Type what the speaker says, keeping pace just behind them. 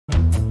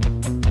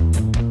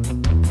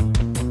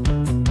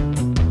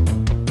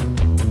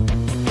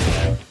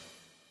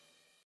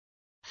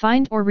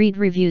Find or read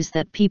reviews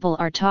that people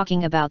are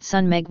talking about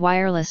SUNMEG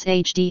wireless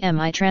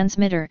HDMI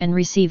transmitter and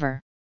receiver.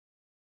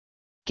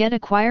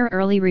 Acquire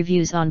early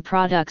reviews on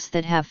products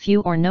that have few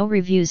or no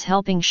reviews,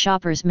 helping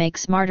shoppers make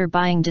smarter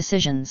buying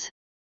decisions.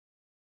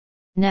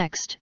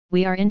 Next,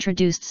 we are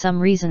introduced some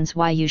reasons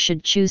why you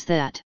should choose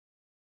that.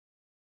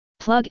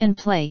 Plug and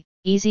play,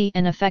 easy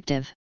and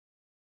effective.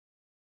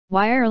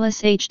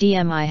 Wireless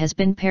HDMI has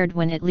been paired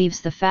when it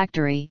leaves the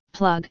factory.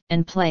 Plug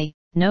and play,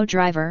 no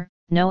driver,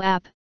 no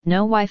app,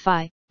 no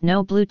Wi-Fi,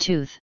 no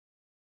Bluetooth.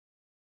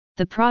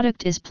 The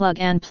product is plug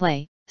and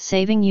play,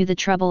 saving you the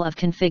trouble of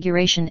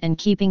configuration and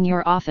keeping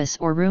your office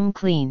or room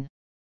clean.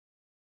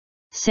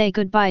 Say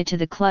goodbye to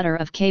the clutter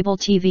of cable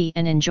TV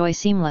and enjoy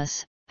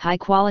seamless,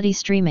 high-quality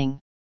streaming.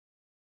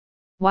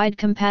 Wide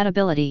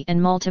compatibility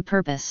and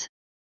multi-purpose.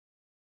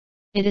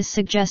 It is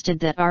suggested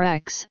that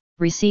RX,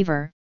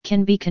 receiver,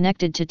 can be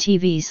connected to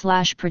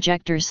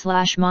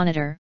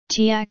TV/projector/monitor,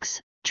 TX,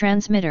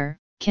 transmitter,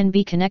 can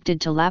be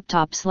connected to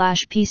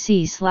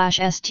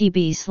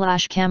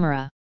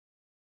laptop/PC/STB/camera.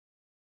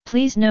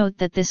 Please note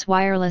that this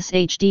wireless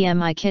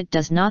HDMI kit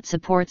does not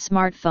support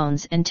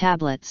smartphones and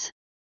tablets.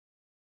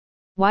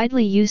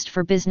 Widely used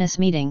for business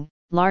meeting,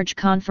 large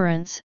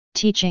conference,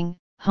 teaching,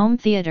 home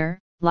theater,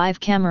 live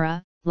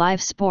camera,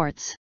 live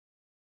sports.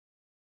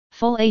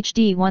 Full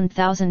HD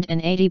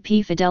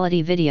 1080p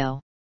fidelity video.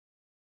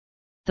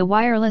 The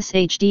wireless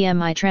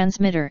HDMI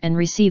transmitter and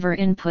receiver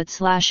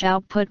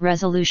input/output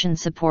resolution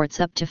supports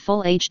up to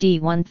Full HD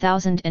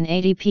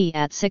 1080p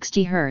at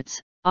 60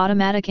 Hz,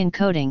 automatic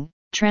encoding,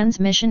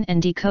 transmission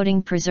and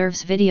decoding,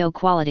 preserves video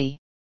quality.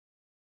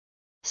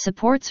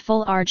 Supports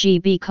full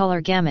RGB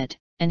color gamut,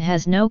 and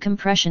has no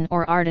compression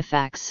or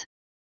artifacts.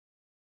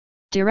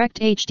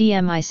 Direct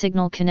HDMI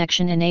signal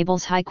connection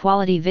enables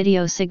high-quality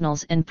video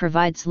signals and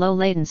provides low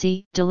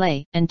latency,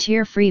 delay, and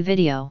tear-free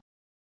video.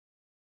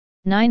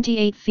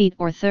 98 feet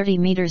or 30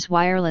 meters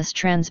wireless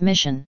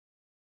transmission.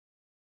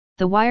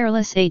 The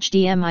wireless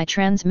HDMI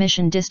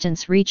transmission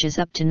distance reaches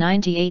up to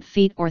 98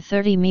 feet or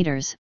 30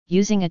 meters,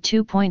 using a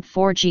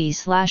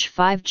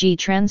 2.4G/5G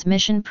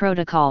transmission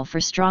protocol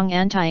for strong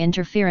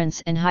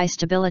anti-interference and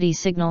high-stability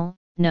signal.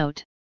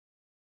 Note: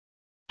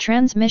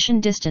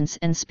 transmission distance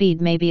and speed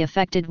may be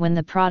affected when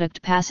the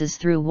product passes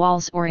through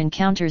walls or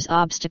encounters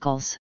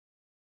obstacles.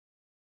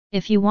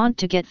 If you want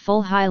to get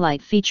full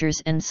highlight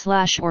features and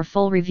or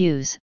full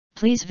reviews,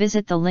 please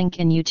visit the link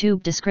in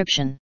YouTube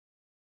description.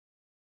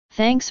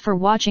 Thanks for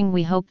watching.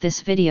 We hope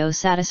this video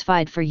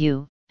satisfied for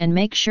you, and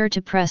make sure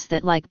to press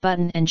that like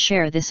button and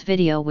share this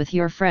video with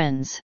your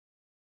friends.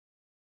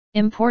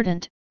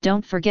 Important,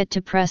 don't forget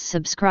to press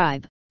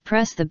subscribe,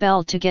 press the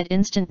bell to get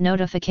instant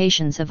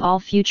notifications of all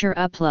future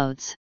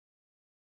uploads.